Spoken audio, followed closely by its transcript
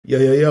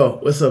Yo,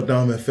 what's up,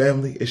 Dom and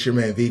family? It's your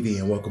man VV,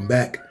 and welcome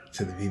back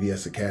to the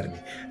VVS Academy.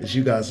 As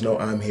you guys know,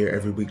 I'm here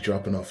every week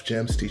dropping off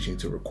gems, teaching you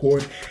to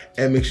record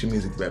and mix your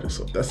music better.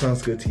 So if that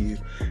sounds good to you,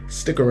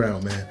 stick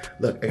around, man.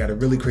 Look, I got a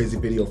really crazy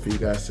video for you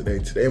guys today.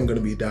 Today, I'm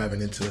gonna be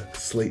diving into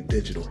Slate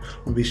Digital.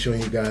 I'm gonna be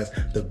showing you guys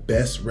the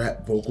best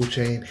rap vocal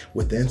chain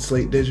within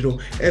Slate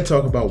Digital and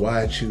talk about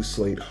why I choose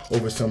Slate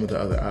over some of the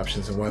other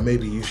options and why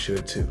maybe you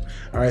should too.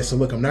 All right, so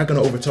look, I'm not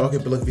gonna overtalk it,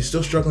 but look, if you're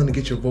still struggling to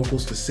get your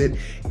vocals to sit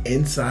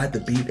inside the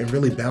beat and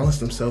really balance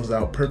themselves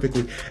out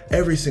perfectly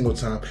every single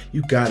time,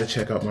 you gotta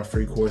check out my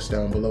free course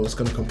down below. It's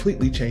going to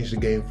completely change the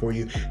game for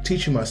you,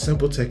 teach you my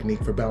simple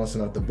technique for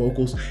balancing out the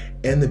vocals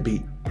and the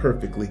beat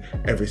perfectly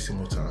every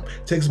single time.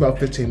 It takes about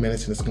 15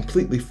 minutes and it's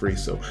completely free,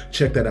 so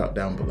check that out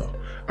down below.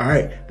 All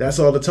right, that's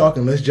all the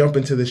talking. Let's jump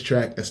into this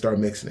track and start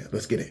mixing it.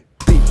 Let's get it.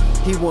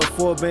 He want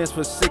 4 bands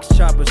for 6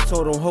 choppers,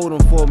 told him hold 'em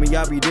for me,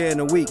 I'll be there in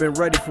a week. Been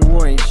ready for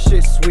war, ain't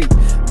shit sweet.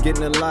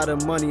 Getting a lot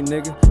of money,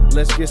 nigga,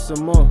 let's get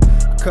some more.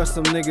 Cut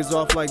some niggas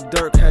off like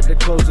Dirk, had to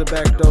close the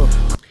back door.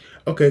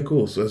 Okay,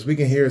 cool. So as we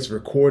can hear, it's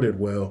recorded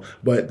well,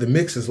 but the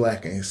mix is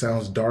lacking. It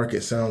sounds dark.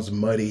 It sounds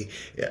muddy.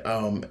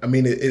 I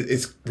mean,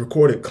 it's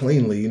recorded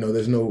cleanly. You know,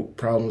 there's no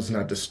problems,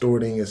 not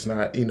distorting. It's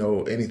not, you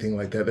know, anything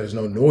like that. There's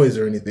no noise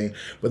or anything,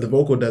 but the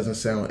vocal doesn't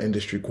sound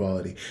industry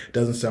quality. It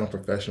doesn't sound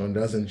professional. It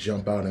doesn't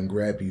jump out and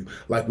grab you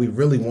like we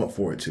really want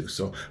for it to.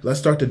 So let's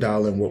start to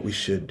dial in what we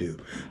should do.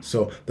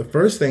 So the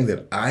first thing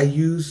that I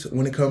use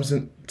when it comes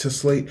to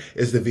Slate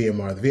is the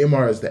VMR. The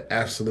VMR is the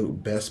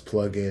absolute best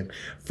plugin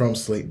from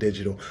Slate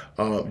Digital,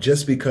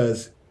 just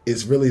because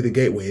it's really the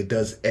gateway. It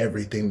does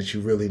everything that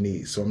you really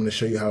need. So I'm going to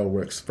show you how it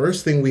works.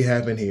 First thing we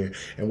have in here,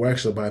 and we're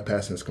actually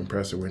bypassing this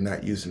compressor. We're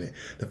not using it.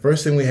 The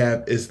first thing we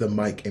have is the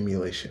mic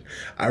emulation.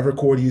 I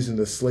record using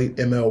the Slate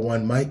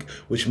ML1 mic,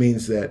 which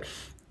means that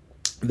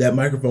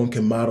microphone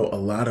can model a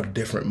lot of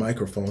different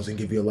microphones and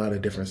give you a lot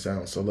of different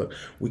sounds. So look,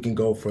 we can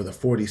go for the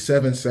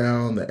 47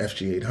 sound, the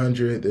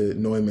FG800, the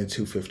Neumann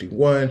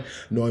 251,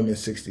 Neumann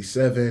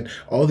 67,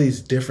 all these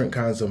different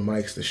kinds of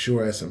mics, the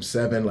Shure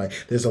SM7. Like,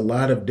 there's a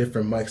lot of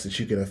different mics that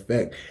you can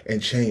affect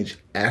and change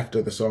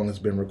after the song has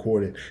been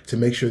recorded to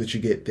make sure that you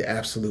get the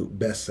absolute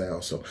best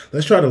sound. So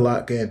let's try to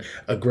lock in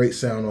a great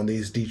sound on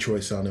these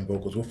Detroit sounding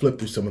vocals. We'll flip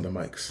through some of the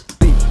mics.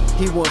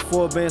 He want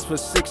 4 bands for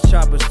 6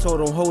 choppers,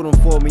 told him hold 'em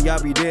for me,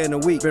 I'll be there in a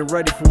week. Been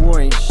ready for war,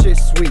 ain't shit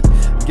sweet.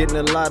 Getting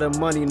a lot of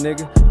money,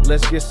 nigga,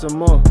 let's get some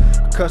more.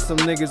 Cut some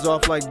niggas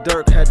off like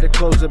Dirk, had to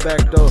close the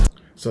back door.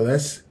 So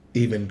that's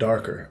even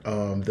darker.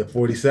 The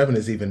 47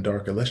 is even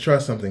darker. Let's try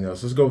something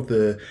else. Let's go with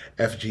the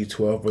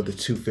FG12 or the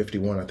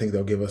 251. I think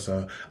they'll give us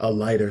a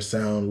lighter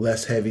sound,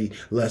 less heavy,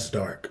 less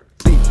dark.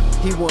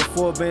 He want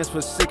 4 bands for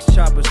 6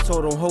 choppers,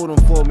 told him hold 'em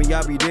for me,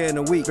 I'll be there in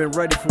a week. Been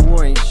ready for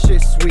war, ain't shit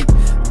sweet.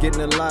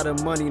 Getting a lot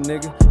of money,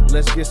 nigga,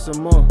 let's get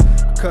some more.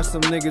 Cut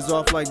some niggas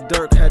off like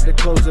Dirk, had to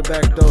close the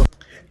back door.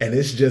 And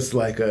it's just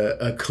like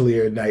a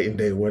clear night and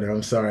day winner.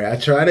 I'm sorry. I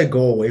try to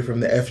go away from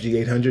the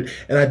FG800,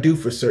 and I do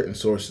for certain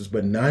sources,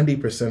 but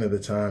 90% of the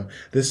time,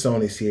 this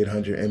Sony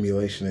C800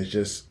 emulation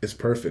it's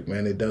perfect,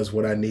 man. It does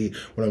what I need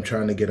when I'm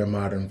trying to get a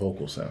modern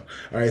vocal sound.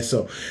 All right,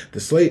 so the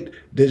Slate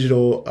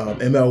Digital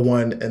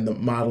ML1 and the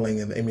modeling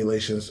and the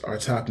emulations are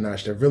top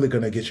notch. They're really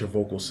gonna get your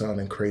vocal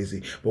sounding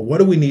crazy. But what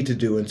do we need to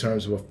do in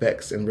terms of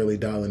effects and really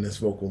dialing this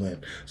vocal in?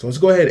 So let's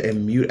go ahead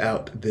and mute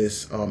out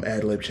this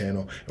ad-lib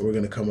channel, and we're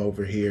gonna come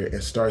over here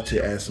and start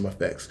to add some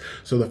effects.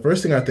 So the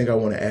first thing I think I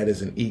want to add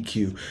is an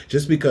EQ,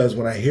 just because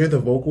when I hear the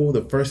vocal,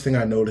 the first thing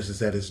I notice is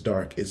that it's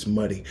dark, it's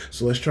muddy.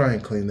 So let's try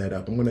and clean that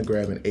up. I'm going to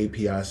grab an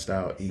API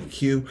style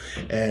EQ,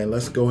 and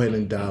let's go ahead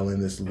and dial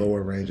in this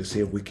lower range and see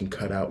if we can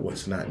cut out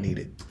what's not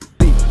needed.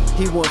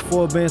 He want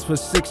 4 bands for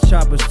 6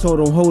 choppers,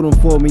 told him hold 'em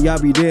for me, I'll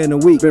be there in a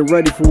week. Been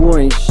ready for war,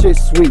 ain't shit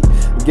sweet.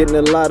 Getting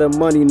a lot of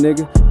money,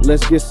 nigga,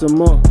 let's get some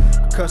more.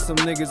 Cut some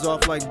niggas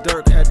off like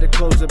Dirk, had to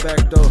close the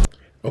back door.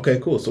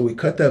 Okay, cool. So we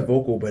cut that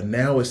vocal, but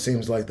now it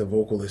seems like the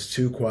vocal is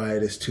too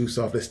quiet, it's too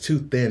soft, it's too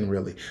thin,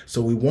 really. So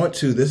we want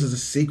to, this is a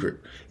secret,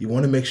 you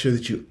want to make sure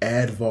that you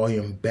add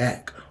volume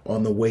back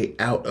on the way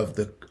out of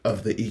the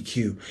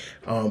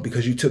EQ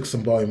because you took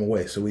some volume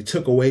away. So we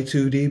took away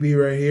 2 dB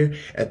right here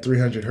at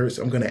 300 hertz.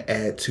 I'm going to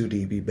add 2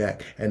 dB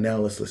back. And now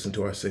let's listen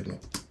to our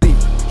signal.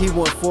 He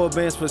want 4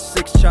 bands for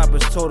 6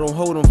 choppers, told him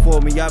hold 'em for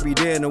me, I'll be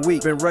there in a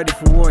week. Been ready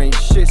for war, ain't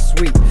shit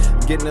sweet.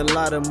 Getting a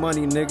lot of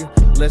money, nigga,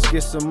 let's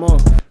get some more.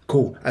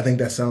 Cool. I think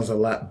that sounds a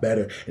lot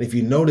better. And if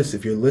you notice,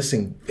 if you're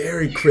listening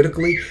very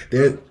critically,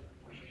 there.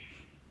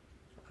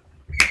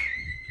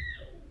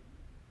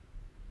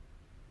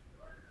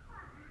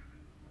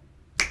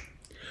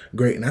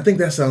 Great. And I think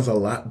that sounds a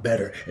lot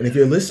better. And if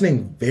you're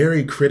listening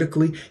very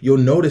critically, you'll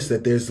notice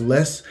that there's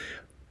less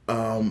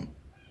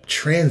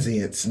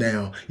transients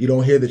now. You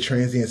don't hear the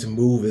transients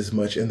move as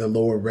much in the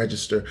lower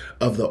register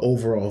of the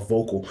overall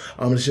vocal.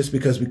 It's just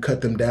because we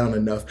cut them down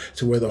enough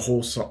to where the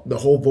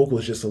whole vocal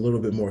is just a little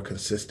bit more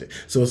consistent.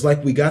 So it's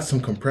like we got some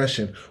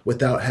compression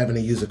without having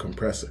to use a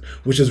compressor,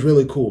 which is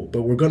really cool.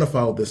 But we're going to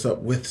follow this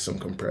up with some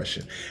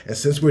compression. And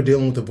since we're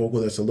dealing with a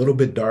vocal that's a little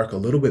bit dark, a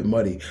little bit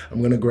muddy, I'm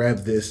going to grab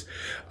this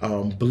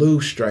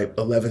Blue Stripe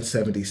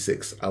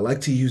 1176. I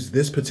like to use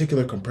this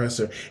particular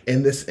compressor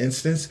in this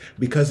instance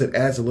because it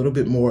adds a little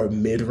bit more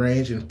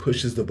mid-range and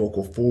pushes the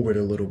vocal forward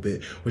a little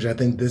bit, which I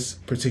think this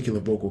particular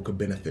vocal could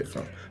benefit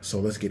from. So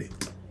let's get it.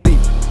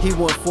 He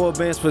want 4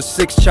 bands for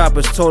 6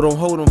 choppers, told him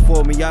hold 'em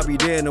for me, I'll be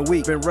there in a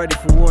week. Been ready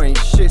for war, ain't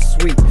shit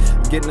sweet.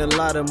 Getting a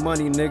lot of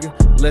money, nigga,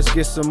 let's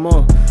get some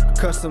more.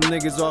 Cut some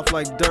niggas off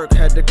like Dirk,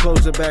 had to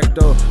close the back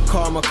door.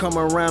 Karma come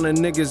around and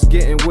niggas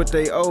getting what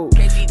they owe.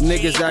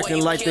 Niggas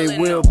acting like they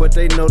will, but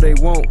they know they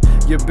won't.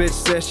 Your bitch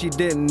said she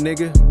didn't,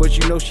 nigga, but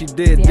you know she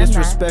did.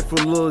 Disrespectful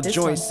little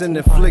joints,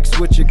 sending flicks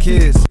with your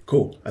kids.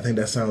 Cool, I think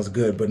that sounds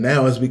good. But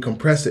now as we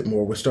compress it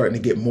more, we're starting to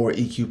get more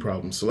EQ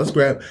problems. So let's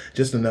grab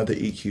just another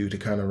EQ to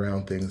kind of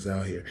round things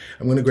out here.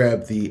 I'm gonna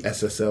grab the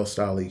SSL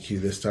style EQ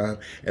this time,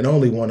 and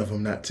only one of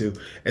them, not two,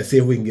 and see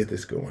if we can get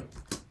this going.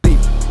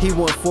 He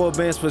want 4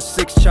 bands for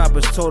 6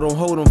 choppers, told him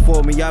hold 'em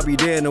for me, I'll be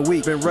there in a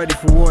week. Been ready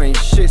for war, ain't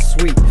shit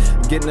sweet.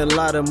 Getting a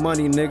lot of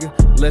money, nigga,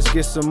 let's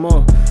get some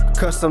more.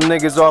 Cut some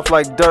niggas off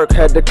like Dirk,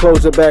 had to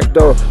close the back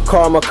door.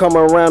 Karma come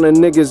around and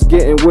niggas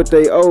getting what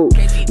they owe.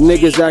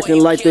 Niggas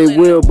acting like they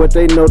will, but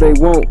they know they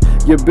won't.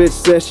 Your bitch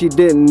said she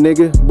didn't,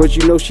 nigga, but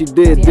you know she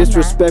did.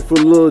 Disrespectful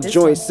little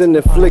joints,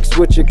 sending flicks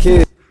with your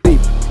kids.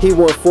 He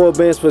want 4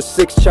 bands for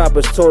 6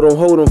 choppers, told him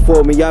hold 'em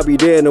for me, I'll be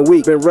there in a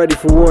week. Been ready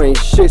for war, ain't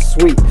shit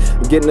sweet.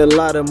 Getting a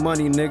lot of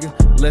money, nigga,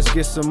 let's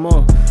get some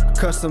more.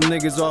 Cut some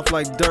niggas off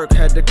like Dirk,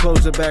 had to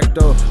close the back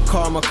door.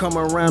 Karma come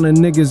around and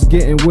niggas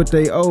getting what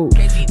they owe.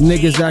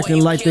 Niggas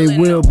acting like they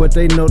will, but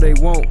they know they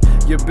won't.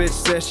 Your bitch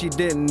said she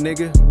didn't,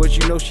 nigga, but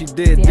you know she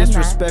did.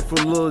 Disrespectful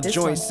little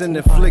joints,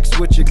 sending flicks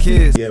with your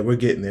kids. Yeah, we're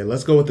getting there.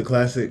 Let's go with the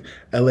classic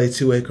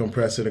LA2A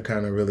compressor to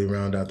kind of really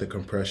round out the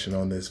compression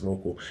on this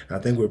vocal. I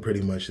think we're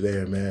pretty much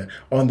there, man.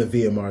 On the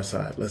VMR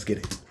side, let's get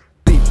it.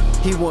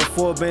 He want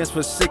 4 bands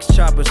for 6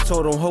 choppers,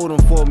 told him hold 'em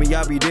for me,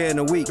 I'll be there in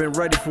a week. Been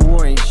ready for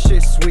war, ain't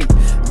shit sweet.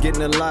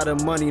 Getting a lot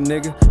of money,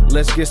 nigga,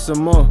 let's get some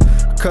more.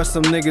 Cut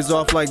some niggas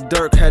off like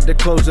Dirk, had to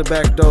close the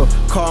back door.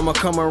 Karma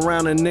come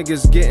around and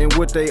niggas getting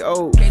what they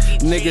owe.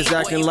 Niggas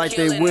acting like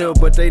they will,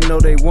 but they know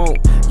they won't.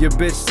 Your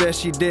bitch said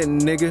she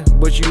didn't, nigga,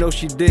 but you know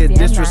she did.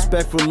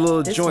 Disrespectful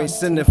little joints,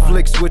 sending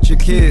flicks with your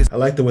kids. I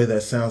like the way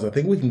that sounds. I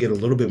think we can get a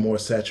little bit more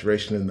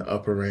saturation in the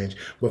upper range,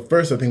 but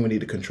first I think we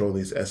need to control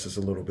these S's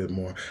a little bit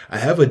more. I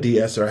have a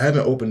de-esser. I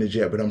haven't opened it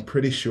yet, but I'm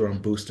pretty sure I'm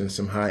boosting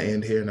some high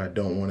end here, and I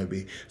don't want to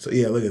be. So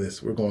yeah, look at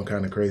this. We're going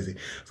kind of crazy.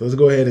 So let's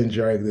go ahead and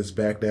drag this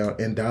back down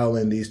and dial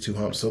in these 2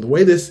 humps. So the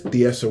way this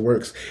de-esser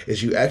works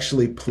is you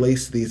actually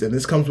place these, and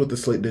this comes with the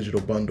Slate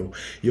Digital bundle.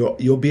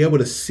 You'll be able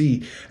to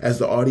see as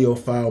the audio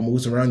file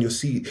moves around, you'll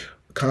see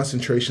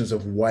concentrations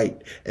of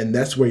white, and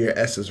that's where your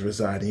S's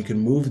reside. And you can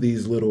move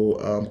these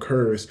little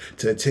curves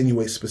to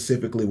attenuate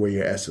specifically where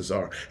your S's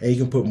are. And you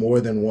can put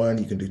more than one.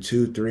 You can do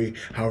 2, 3,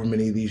 however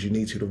many of these you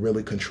need to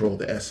really control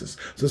the S's.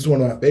 So this is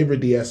one of my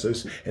favorite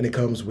de-essers, and it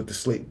comes with the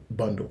Slate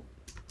bundle.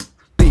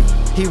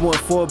 He want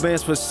 4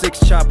 bands for 6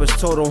 choppers,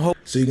 told him hold.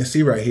 So you can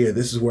see right here,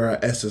 this is where our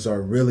S's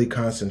are really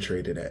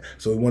concentrated at.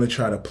 So we want to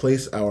try to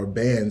place our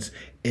bands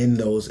in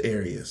those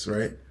areas,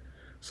 right?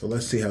 So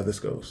let's see how this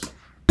goes.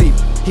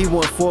 He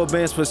want 4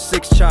 bands for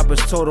 6 choppers,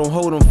 told him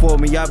hold 'em for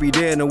me, I'll be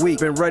there in a week.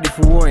 Been ready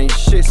for war, ain't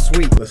shit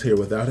sweet. Let's hear it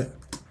without it.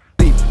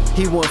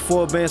 He want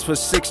 4 bands for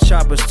 6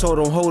 choppers, told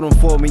him hold 'em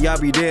for me, I'll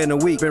be there in a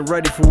week. Been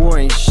ready for war,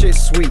 ain't shit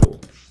sweet.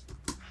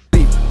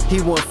 He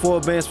want 4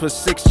 bands for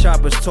 6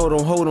 choppers, told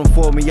him hold 'em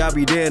for me, I'll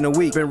be there in a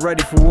week. Been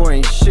ready for war,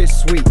 ain't shit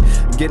sweet.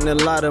 Getting a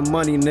lot of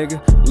money,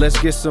 nigga, let's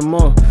get some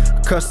more.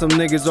 Cut some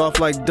niggas off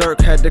like Dirk,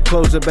 had to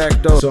close the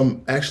back door. So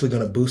I'm actually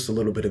going to boost a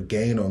little bit of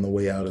gain on the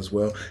way out as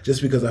well,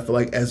 just because I feel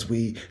like as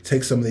we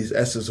take some of these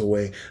S's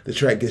away, the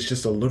track gets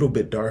just a little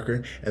bit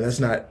darker, and that's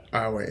not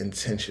our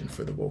intention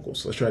for the vocals.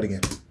 So let's try it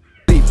again.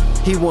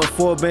 He want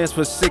 4 bands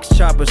for 6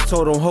 choppers,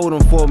 told him hold 'em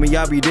for me,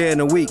 I'll be there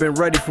in a week. Been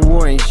ready for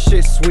war, ain't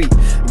shit sweet.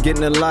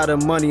 Getting a lot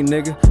of money,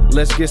 nigga,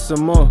 let's get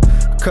some more.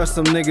 Cut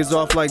some niggas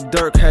off like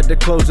Dirk, had to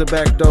close the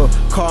back door.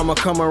 Karma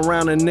come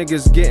around and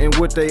niggas getting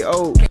what they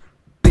owe.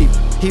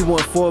 He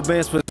want 4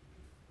 bands for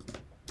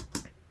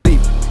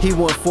He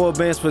want 4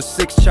 bands for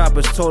 6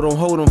 choppers, told him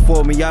hold 'em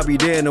for me, I'll be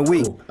there in a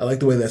week. Cool. I like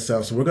the way that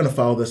sounds. So we're going to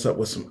follow this up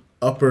with some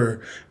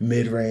upper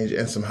mid-range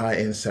and some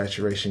high-end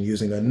saturation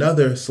using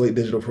another Slate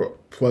Digital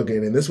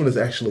plugin, and this one is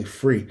actually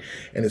free,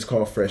 and it's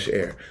called Fresh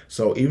Air.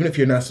 So even if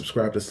you're not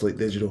subscribed to Slate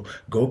Digital,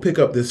 go pick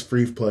up this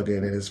free plugin,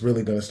 and it's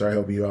really going to start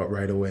helping you out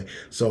right away.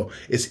 So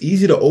it's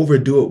easy to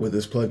overdo it with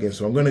this plugin,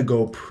 so I'm going to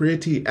go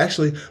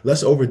actually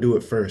let's overdo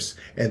it first,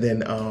 and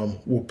then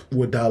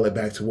we'll dial it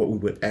back to what we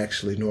would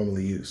actually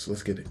normally use. So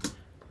let's get it.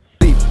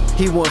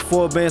 He want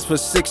 4 bands for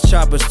 6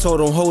 choppers,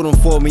 told him hold 'em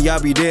for me, I'll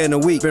be there in a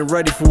week. Been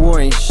ready for war,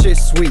 ain't shit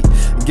sweet.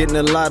 Getting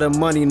a lot of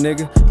money,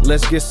 nigga,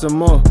 let's get some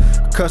more.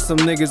 Cut some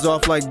niggas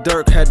off like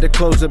Dirk, had to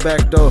close the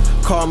back door.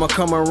 Karma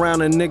come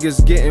around and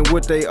niggas getting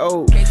what they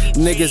owe.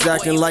 Niggas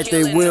acting like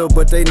they will,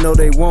 but they know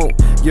they won't.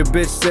 Your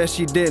bitch said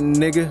she didn't,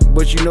 nigga,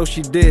 but you know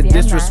she did.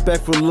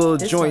 Disrespectful little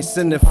joint,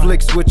 sending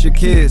flicks with your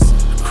kids.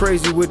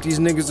 Crazy what these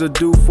niggas will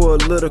do for a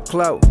little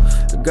clout.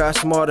 The guy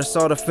smarter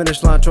saw the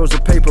finish line, chose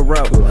the paper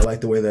route. Ooh, I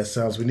like the way that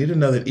sounds. We need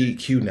another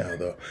EQ now,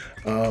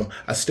 though.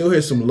 I still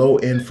hear some low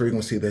end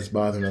frequency that's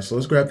bothering us. So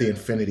let's grab the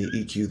Infinity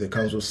EQ that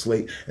comes with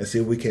Slate and see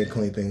if we can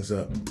clean things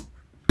up.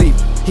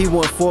 He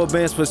want 4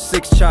 bands for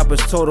 6 choppers,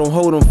 told him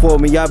hold 'em for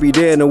me, I'll be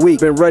there in a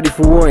week. Been ready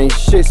for war, ain't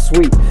shit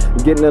sweet.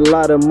 Getting a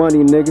lot of money,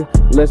 nigga,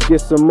 let's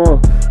get some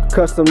more.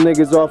 Cut some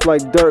niggas off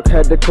like Dirk,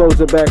 had to close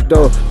the back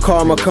door.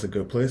 Karma. That's a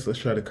good place. Let's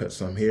try to cut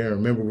some here. And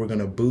remember, we're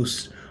gonna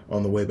boost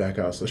on the way back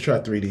out. So let's try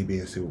 3 dB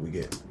and see what we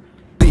get.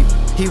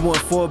 He want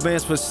 4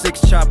 bands for 6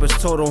 choppers,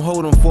 told him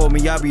hold 'em for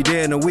me, I'll be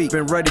there in a week.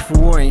 Been ready for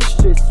war, ain't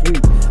shit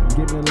sweet.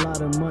 Getting a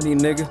lot of money,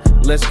 nigga,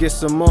 let's get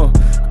some more.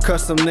 Cut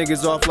some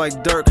niggas off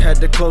like Dirk,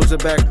 had to close the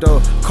back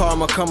door.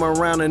 Karma come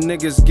around and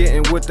niggas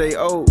getting what they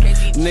owe.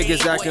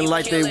 Niggas acting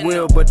like they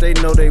will, but they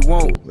know they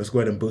won't. Let's go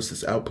ahead and boost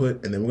this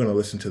output, and then we're gonna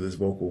listen to this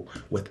vocal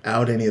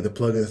without any of the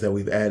plugins that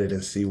we've added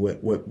and see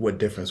what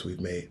difference we've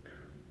made.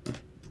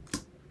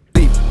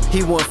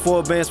 He want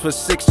 4 bands for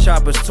 6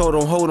 choppers, told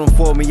him hold 'em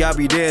for me, I'll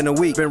be there in a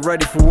week. Been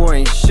ready for war,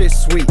 ain't shit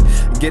sweet.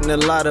 Getting a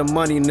lot of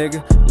money,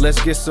 nigga,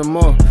 let's get some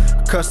more.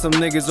 Cut some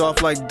niggas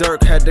off like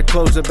Dirk, had to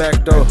close the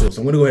back door. Cool.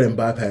 So I'm gonna go ahead and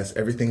bypass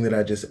everything that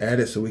I just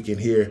added so we can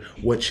hear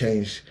what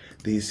change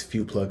these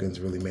few plugins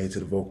really made to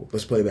the vocal.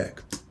 Let's play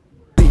back.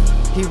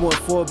 He want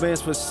 4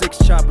 bands for 6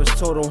 choppers,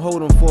 told him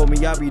hold 'em for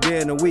me, I'll be there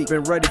in a week.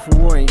 Been ready for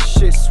war, ain't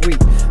shit sweet.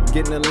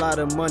 Getting a lot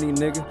of money,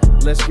 nigga,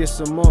 let's get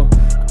some more.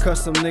 Cut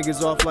some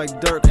niggas off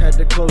like Dirk, had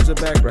to close the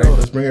back door. Right,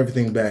 let's bring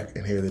everything back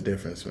and hear the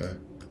difference, man.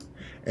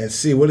 And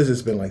see, what has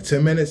this been, like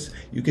 10 minutes?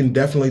 You can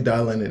definitely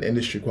dial in an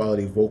industry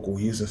quality vocal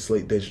using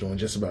Slate Digital in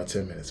just about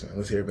 10 minutes, man.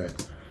 Let's hear it back.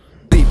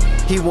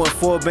 He want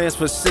 4 bands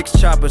for 6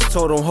 choppers,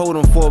 told him hold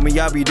 'em for me,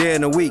 I'll be there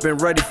in a week. Been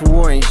ready for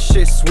war, ain't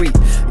shit sweet.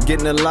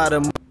 Getting a lot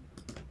of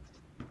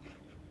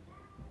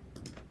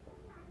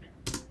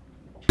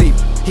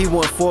He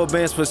want 4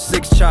 bands for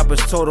 6 choppers,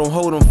 told him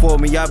hold 'em for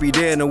me, I'll be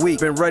there in a week.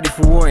 Been ready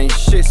for war, ain't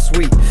shit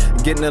sweet.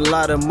 Getting a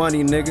lot of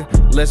money, nigga,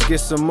 let's get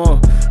some more.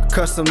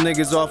 Cut some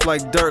niggas off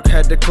like Dirk,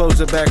 had to close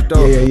the back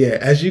door. Yeah.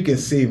 As you can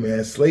see,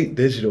 man, Slate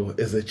Digital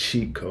is a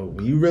cheat code.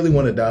 When you really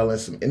want to dial in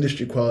some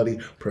industry quality,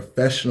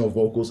 professional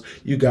vocals,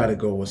 you gotta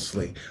go with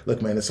Slate.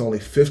 Look, man, it's only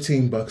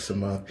 15 bucks a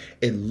month.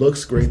 It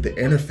looks great. The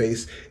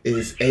interface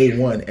is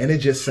A1, and it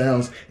just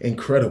sounds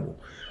incredible.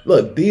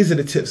 Look, these are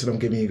the tips that I'm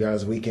giving you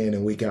guys week in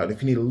and week out.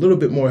 If you need a little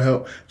bit more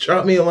help,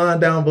 drop me a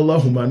line down below.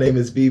 My name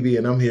is BB,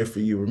 and I'm here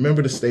for you.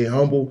 Remember to stay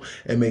humble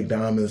and make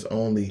diamonds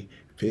only.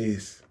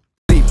 Peace.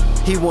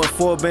 He want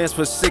 4 bands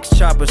for 6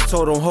 choppers,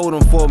 told him hold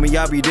 'em for me,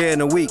 I'll be there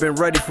in a week. Been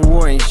ready for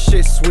war, ain't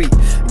shit sweet.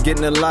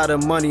 Getting a lot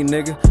of money,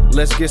 nigga,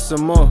 let's get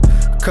some more.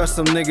 Cut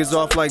some niggas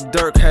off like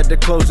Dirk, had to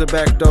close the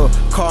back door.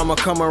 Karma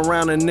come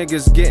around and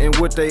niggas getting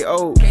what they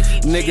owe.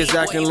 Niggas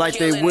acting like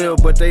they will,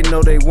 but they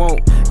know they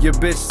won't. Your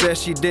bitch said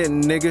she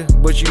didn't, nigga,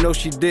 but you know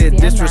she did.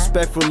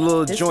 Disrespectful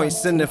little joint,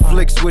 sending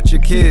flicks with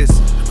your kids.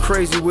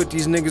 Crazy what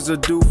these niggas will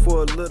do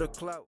for a little clout.